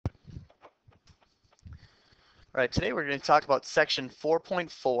All right, today we're going to talk about section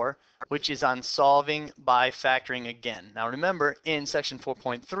 4.4, which is on solving by factoring again. Now remember, in section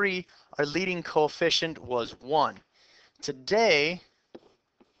 4.3, our leading coefficient was 1. Today,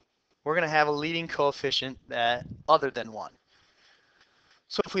 we're going to have a leading coefficient that other than 1.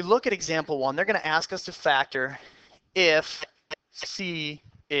 So if we look at example 1, they're going to ask us to factor if C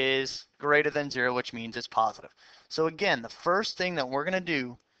is greater than 0, which means it's positive. So again, the first thing that we're going to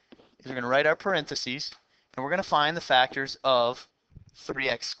do is we're going to write our parentheses, and we're going to find the factors of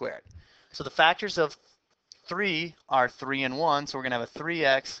 3x squared. So the factors of 3 are 3 and 1, so we're going to have a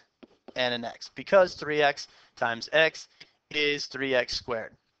 3x and an x, because 3x times x is 3x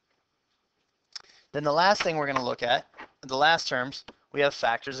squared. Then the last thing we're going to look at, the last terms, we have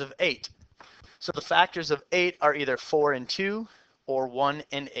factors of 8. So the factors of 8 are either 4 and 2 or 1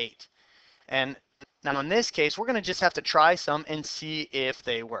 and 8. And now in this case, we're going to just have to try some and see if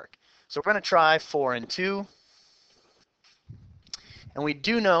they work. So we're going to try 4 and 2. And we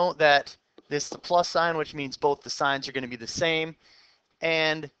do know that this is the plus sign, which means both the signs are going to be the same.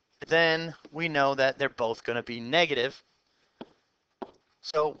 And then we know that they're both going to be negative.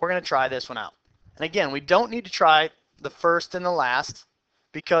 So we're going to try this one out. And again, we don't need to try the first and the last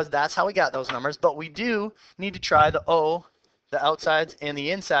because that's how we got those numbers. But we do need to try the O, the outsides and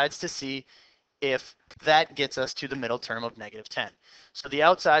the insides to see if that gets us to the middle term of negative 10. So the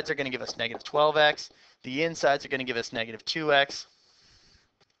outsides are going to give us negative 12x. The insides are going to give us negative 2x.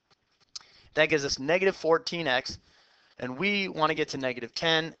 That gives us negative 14x. And we want to get to negative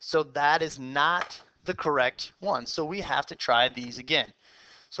 10. So that is not the correct one. So we have to try these again.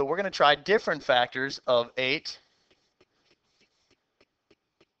 So we're going to try different factors of 8.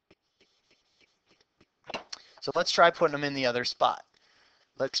 So let's try putting them in the other spot.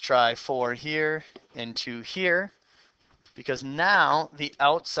 Let's try 4 here and 2 here, because now the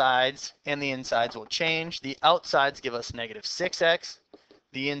outsides and the insides will change. The outsides give us negative 6x.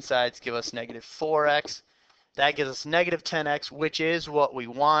 The insides give us negative 4x. That gives us negative 10x, which is what we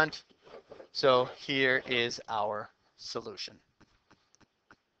want. So here is our solution.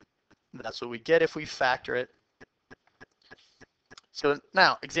 That's what we get if we factor it. So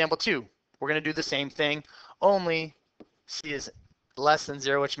now, example 2. We're going to do the same thing, only C is less than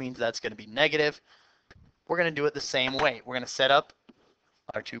 0, which means that's going to be negative. We're going to do it the same way. We're going to set up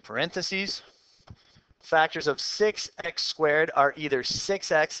our two parentheses. Factors of 6x squared are either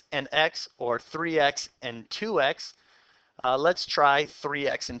 6x and x or 3x and 2x. Let's try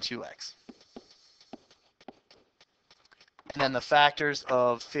 3x and 2x. And then the factors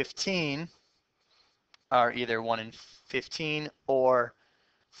of 15 are either 1 and 15 or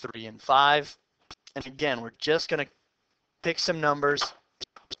 3 and 5. And again, we're just going to pick some numbers.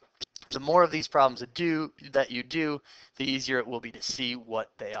 The more of these problems that you do, the easier it will be to see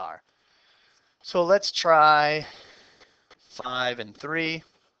what they are. So let's try 5 and 3.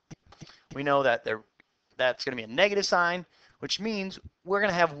 We know that that's going to be a negative sign, which means we're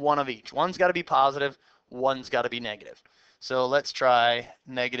going to have one of each. One's got to be positive, one's got to be negative. So let's try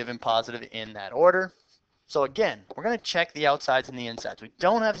negative and positive in that order. So again, we're going to check the outsides and the insides. We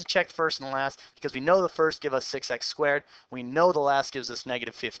don't have to check first and last because we know the first gives us 6x squared. We know the last gives us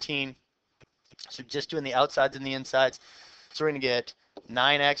negative 15. So just doing the outsides and the insides. So we're going to get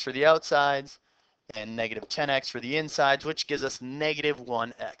 9x for the outsides and negative 10x for the insides, which gives us negative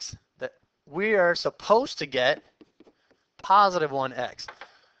 1x. That we are supposed to get positive 1x.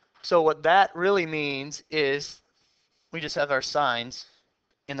 So what that really means is we just have our signs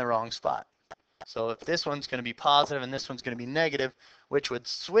in the wrong spot. So if this one's going to be positive and this one's going to be negative, which would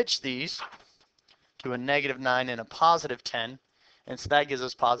switch these to a negative 9 and a positive 10. And so that gives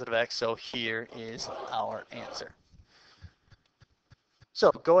us positive x. So here is our answer.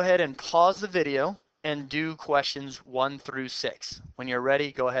 So go ahead and pause the video and do questions 1 through 6. When you're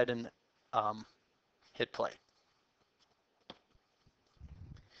ready, go ahead and hit play.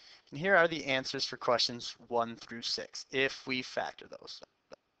 And here are the answers for questions 1 through 6, if we factor those.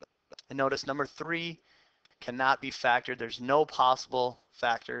 And notice number 3 cannot be factored. There's no possible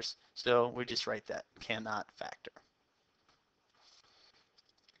factors, so we just write that, cannot factor.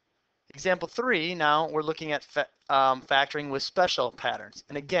 Example 3, now we're looking at factoring with special patterns.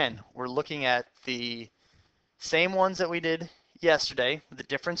 And again, we're looking at the same ones that we did yesterday, the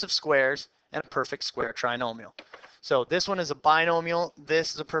difference of squares and a perfect square trinomial. So this one is a binomial,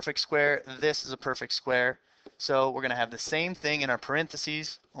 this is a perfect square, this is a perfect square. So we're going to have the same thing in our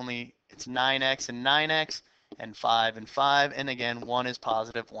parentheses, only it's 9x and 9x, and 5 and 5, and again, 1 is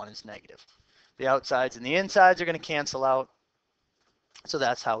positive, 1 is negative. The outsides and the insides are going to cancel out, so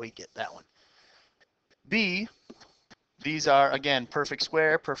that's how we get that one. B, these are, again, perfect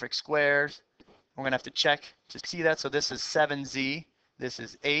squares, We're going to have to check to see that. So this is 7z, this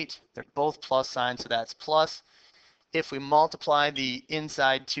is 8. They're both plus signs, so that's plus. If we multiply the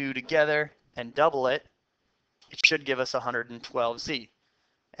inside two together and double it, it should give us 112z.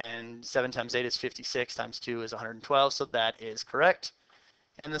 And 7 times 8 is 56, times 2 is 112, so that is correct.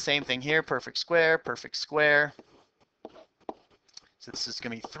 And the same thing here, perfect square, perfect square. So this is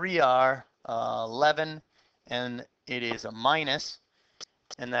going to be 3r, 11, and it is a minus.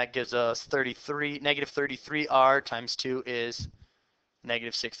 And that gives us 33, negative 33r times 2 is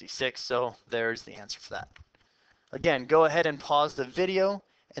negative 66. So there's the answer for that. Again, go ahead and pause the video,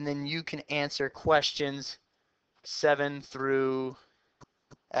 and then you can answer questions 7 through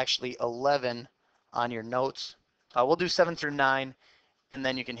actually 11 on your notes. We'll do 7 through 9, and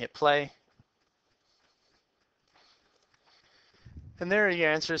then you can hit play. And there are your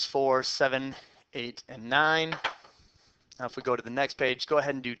answers for 7, 8, and 9. Now if we go to the next page, go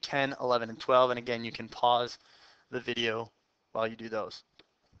ahead and do 10, 11, and 12. And again, you can pause the video while you do those.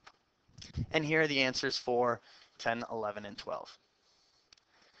 And here are the answers for 10, 11, and 12.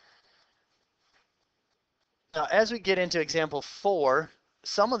 Now as we get into example 4,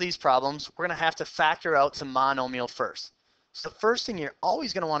 some of these problems, we're going to have to factor out some monomial first. So the first thing you're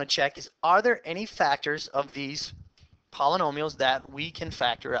always going to want to check is, are there any factors of these polynomials that we can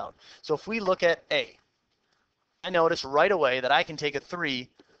factor out? So if we look at A, I notice right away that I can take a 3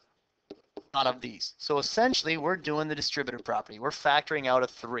 out of these. So essentially, we're doing the distributive property. We're factoring out a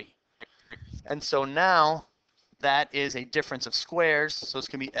 3. And so now that is a difference of squares. So it's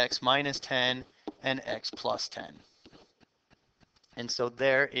going to be x minus 10 and x plus 10. And so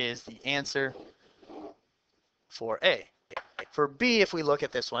there is the answer for A. For B, if we look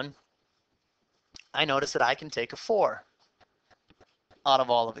at this one, I notice that I can take a 4 out of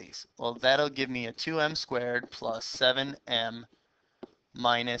all of these. Well, that'll give me a 2m squared plus 7m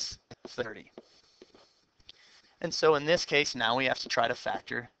minus 30. And so in this case, now we have to try to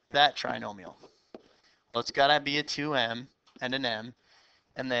factor that trinomial. Well, it's got to be a 2m and an m.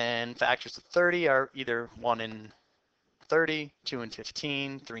 And then factors of 30 are either 1 in 30, 2 in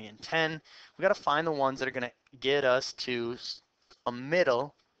 15, 3 in 10. We've got to find the ones that are going to get us to a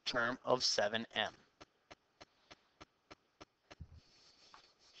middle term of 7m.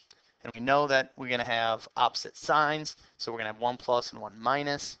 And we know that we're going to have opposite signs. So we're going to have 1 plus and 1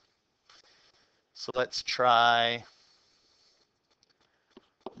 minus. So let's try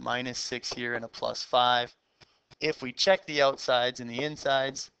minus 6 here and a plus 5. If we check the outsides and the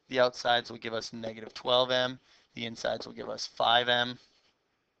insides will give us negative 12m. The insides will give us 5m.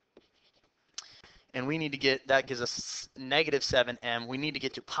 And we need to get, that gives us negative 7m. We need to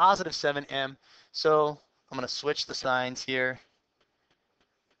get to positive 7m. So I'm going to switch the signs here.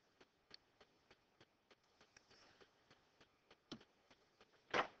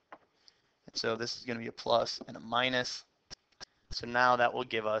 So this is going to be a plus and a minus. So now that will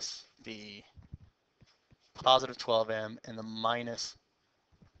give us the positive 12m and the minus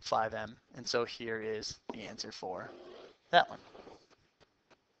 5m. And so here is the answer for that one.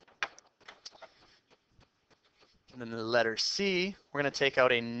 And then the letter C, we're going to take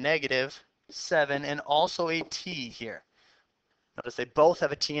out a negative 7 and also a t here. Notice they both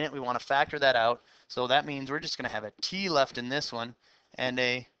have a t in it. We want to factor that out. So that means we're just going to have a t left in this one and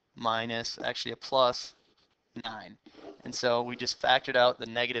a minus, actually a plus 9. And so we just factored out the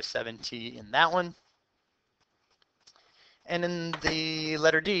negative 7t in that one. And in the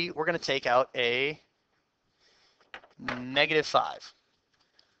letter D, we're going to take out a negative 5.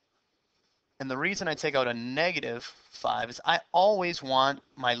 And the reason I take out a negative 5 is I always want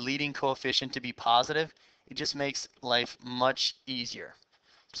my leading coefficient to be positive. It just makes life much easier.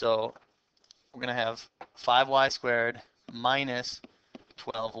 So we're going to have 5y squared minus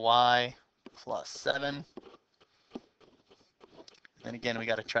 12y plus 7. And again, we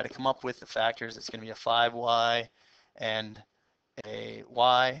got to try to come up with the factors. It's going to be a 5y and a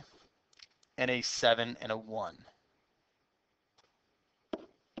y and a 7 and a 1.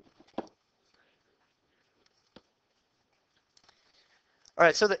 All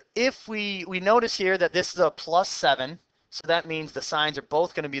right, so if we notice here that this is a plus 7, so that means the signs are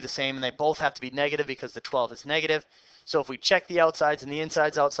both going to be the same, and they both have to be negative because the 12 is negative. So if we check the outsides, and the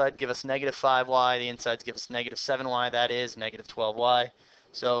insides outside give us negative 5y, the insides give us negative 7y, that is negative 12y.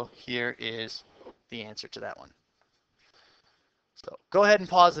 So here is the answer to that one. So go ahead and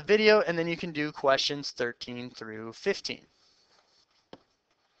pause the video, and then you can do questions 13 through 15.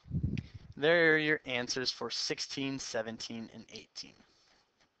 There are your answers for 16, 17, and 18.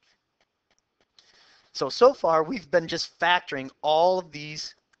 So far, we've been just factoring all of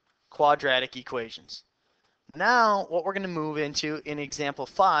these quadratic equations. Now, what we're going to move into in example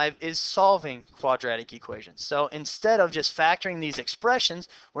 5 is solving quadratic equations. So instead of just factoring these expressions,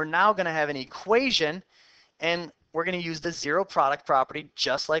 we're now going to have an equation, and we're going to use the zero product property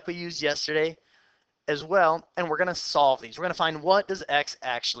just like we used yesterday as well, and we're going to solve these. We're going to find what does x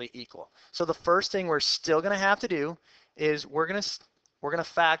actually equal. So the first thing we're still going to have to do is we're going to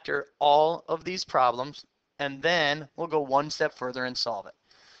factor all of these problems, and then we'll go one step further and solve it.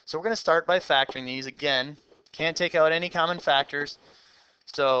 So we're going to start by factoring these. Again, can't take out any common factors.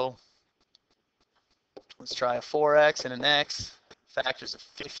 So let's try a 4x and an x. Factors of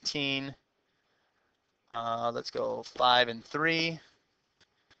 15. Let's go 5 and 3.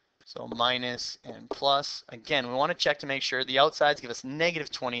 So minus and plus. Again, we want to check to make sure the outsides give us negative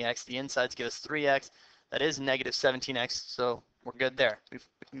 20x, the insides give us 3x. That is negative 17x, so we're good there.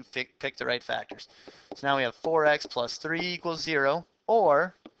 We've picked the right factors. So now we have 4x plus 3 equals 0,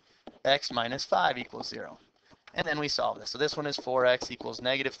 or x minus 5 equals 0. And then we solve this. So this one is 4x equals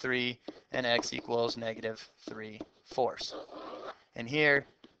negative 3, and x equals negative 3/4. And here,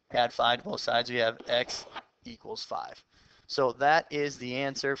 add 5 to both sides, we have x equals 5. So that is the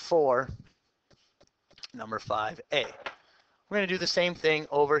answer for number 5A. We're going to do the same thing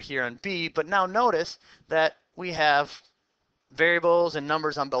over here on B, but now notice that we have variables and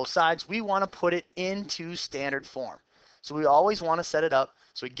numbers on both sides. We want to put it into standard form. So we always want to set it up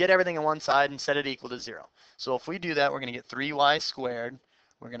so we get everything on one side and set it equal to 0. So if we do that, we're going to get 3y squared.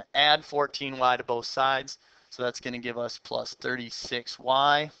 We're going to add 14y to both sides. So that's going to give us plus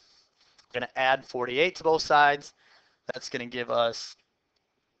 36y. We're going to add 48 to both sides. That's going to give us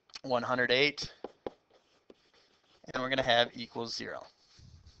 108. And we're going to have equals 0.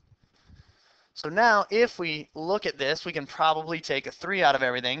 So now if we look at this, we can probably take a 3 out of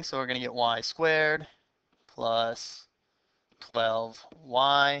everything. So we're going to get y squared plus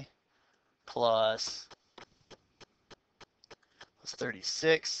 12y plus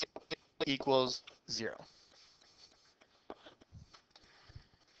 36 equals 0.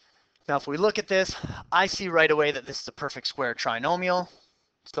 Now if we look at this, I see right away that this is a perfect square trinomial.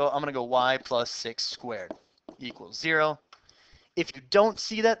 So I'm going to go y plus 6 squared equals 0. If you don't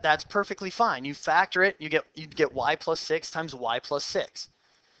see that, that's perfectly fine. You factor it, you get y plus 6 times y plus 6.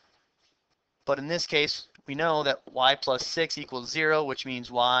 But in this case, we know that y plus 6 equals 0, which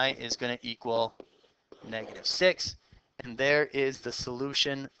means y is going to equal negative 6. And there is the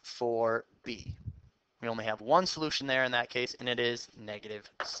solution for B. We only have one solution there in that case, and it is negative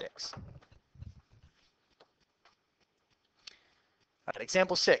 6. All right,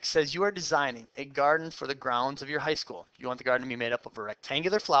 example 6 says you are designing a garden for the grounds of your high school. You want the garden to be made up of a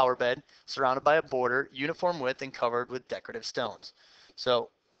rectangular flower bed surrounded by a border, uniform width, and covered with decorative stones. So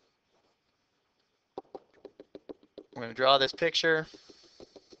we're going to draw this picture.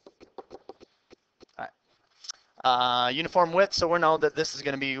 All right. Uniform width, so we know that this is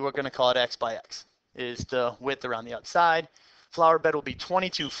going to be, we're going to call it x by x, is the width around the outside. Flower bed will be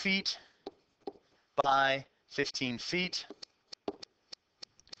 22 feet by 15 feet.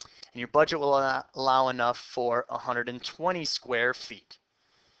 And your budget will allow enough for 120 square feet.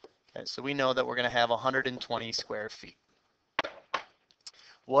 Okay, so we know that we're going to have 120 square feet.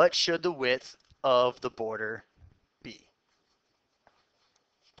 What should the width of the border be?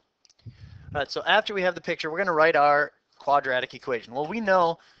 All right, so after we have the picture, we're going to write our quadratic equation. Well, we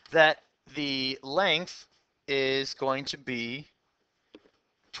know that the length is going to be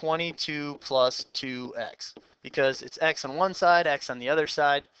 22 plus 2x because it's x on one side, x on the other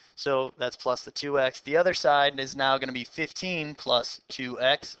side. So that's plus the 2x. The other side is now going to be 15 plus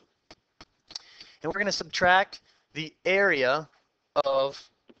 2x. And we're going to subtract the area of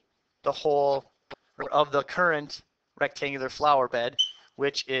the whole, or of the current rectangular flower bed,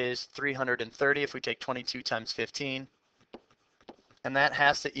 which is 330 if we take 22 times 15. And that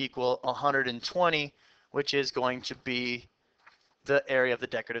has to equal 120, which is going to be the area of the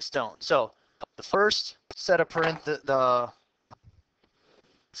decorative stone. So the first set of the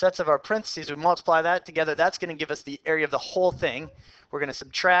sets of our parentheses, we multiply that together, that's going to give us the area of the whole thing. We're going to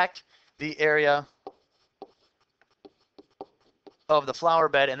subtract the area of the flower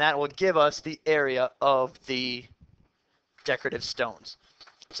bed, and that will give us the area of the decorative stones.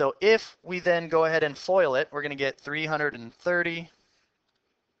 So if we then go ahead and FOIL it, we're going to get 330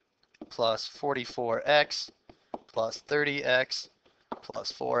 plus 44x plus 30x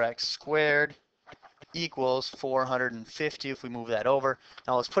plus 4x squared equals 450 if we move that over.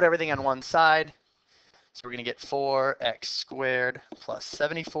 Now let's put everything on one side. So we're going to get 4x squared plus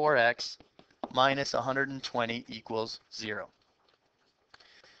 74x minus 120 equals 0.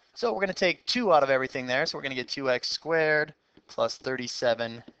 So we're going to take 2 out of everything there. So we're going to get 2x squared plus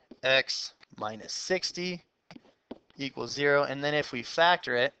 37x minus 60 equals 0. And then if we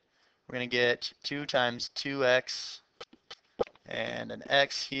factor it, we're going to get 2 times 2x and an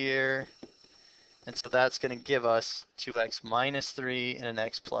x here. And so that's going to give us 2x minus 3 and an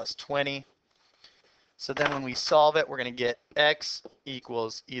x plus 20. So then when we solve it, we're going to get x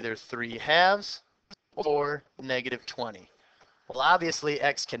equals either 3 halves or negative 20. Well, obviously,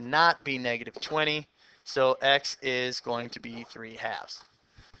 x cannot be negative 20, so x is going to be 3 halves.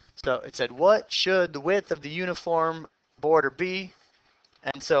 So it said, what should the width of the uniform border be?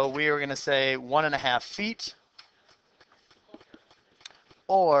 And so we are going to say 1.5 feet,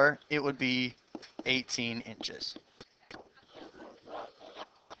 or it would be 18 inches.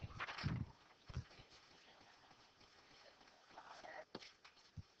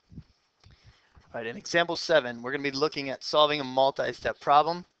 All right, in example 7, we're going to be looking at solving a multi-step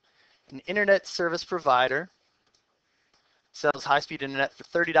problem. An internet service provider sells high-speed internet for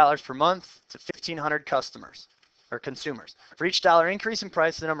 $30 per month to 1,500 customers or consumers. For each dollar increase in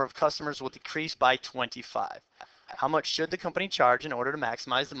price, the number of customers will decrease by 25. How much should the company charge in order to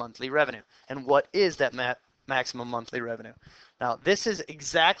maximize the monthly revenue? And what is that maximum monthly revenue? Now, this is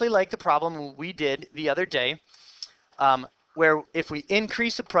exactly like the problem we did the other day, where if we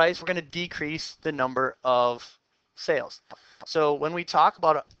increase the price, we're going to decrease the number of sales. So when we talk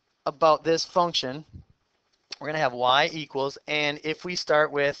about this function, we're going to have y equals, and if we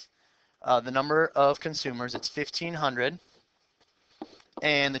start with the number of consumers, it's 1,500,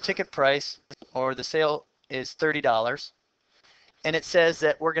 and the ticket price or the sale is $30, and it says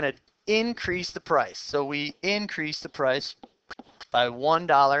that we're going to increase the price. So we increase the price by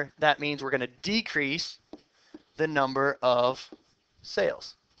 $1. That means we're going to decrease the number of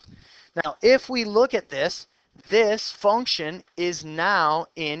sales. Now, if we look at this, this function is now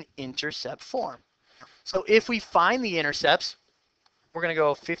in intercept form. So if we find the intercepts, we're going to go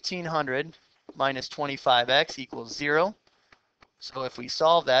 1,500 minus 25x equals 0. So if we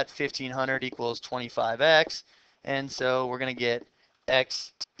solve that, 1,500 equals 25x. And so we're going to get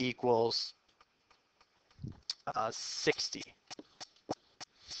x equals 60.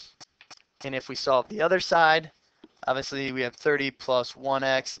 And if we solve the other side, obviously we have 30 plus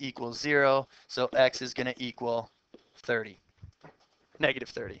 1x equals 0. So x is going to equal 30, negative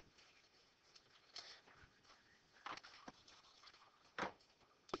 30.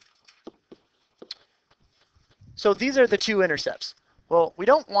 So these are the two intercepts. Well, we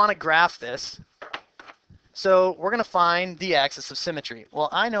don't want to graph this, so we're going to find the axis of symmetry. Well,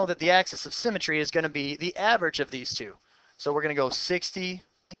 I know that the axis of symmetry is going to be the average of these two. So we're going to go 60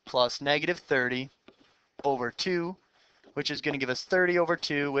 plus negative 30 over 2, which is going to give us 30 over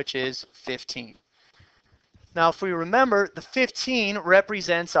 2, which is 15. Now, if we remember, the 15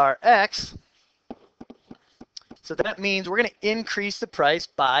 represents our x. So that means we're going to increase the price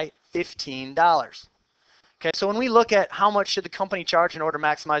by $15. Okay, so when we look at how much should the company charge in order to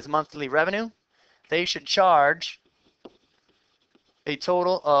maximize monthly revenue, they should charge a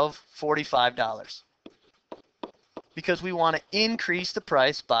total of $45 because we want to increase the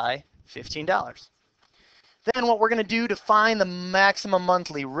price by $15. Then what we're going to do to find the maximum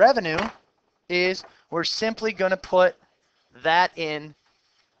monthly revenue is we're simply going to put that in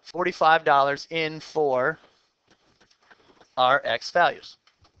 $45 in for our x values.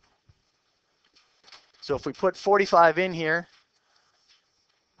 So if we put 45 in here,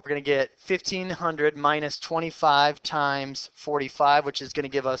 we're going to get 1,500 minus 25 times 45, which is going to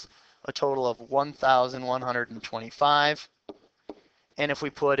give us a total of 1,125. And if we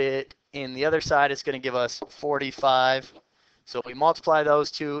put it in the other side, it's going to give us 45. So we multiply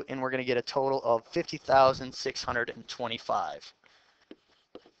those two, and we're going to get a total of 50,625.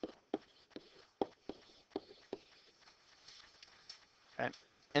 Okay.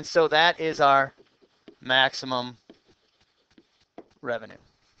 And so that is our maximum revenue.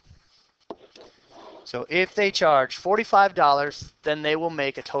 So if they charge $45, then they will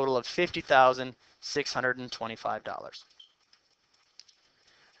make a total of $50,625.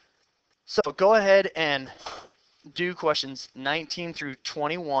 So go ahead and do questions 19 through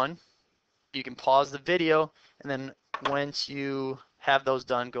 21. You can pause the video, and then once you have those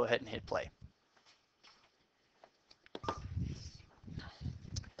done, go ahead and hit play.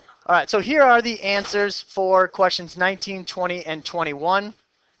 All right, so here are the answers for questions 19, 20, and 21.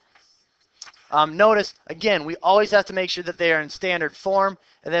 Notice, again, we always have to make sure that they are in standard form,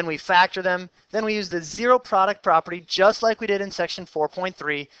 and then we factor them. Then we use the zero product property, just like we did in section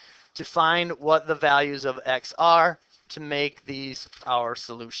 4.3, to find what the values of x are to make these our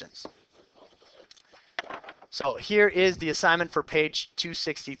solutions. So here is the assignment for page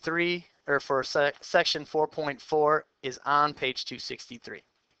 263, or for section 4.4 is on page 263.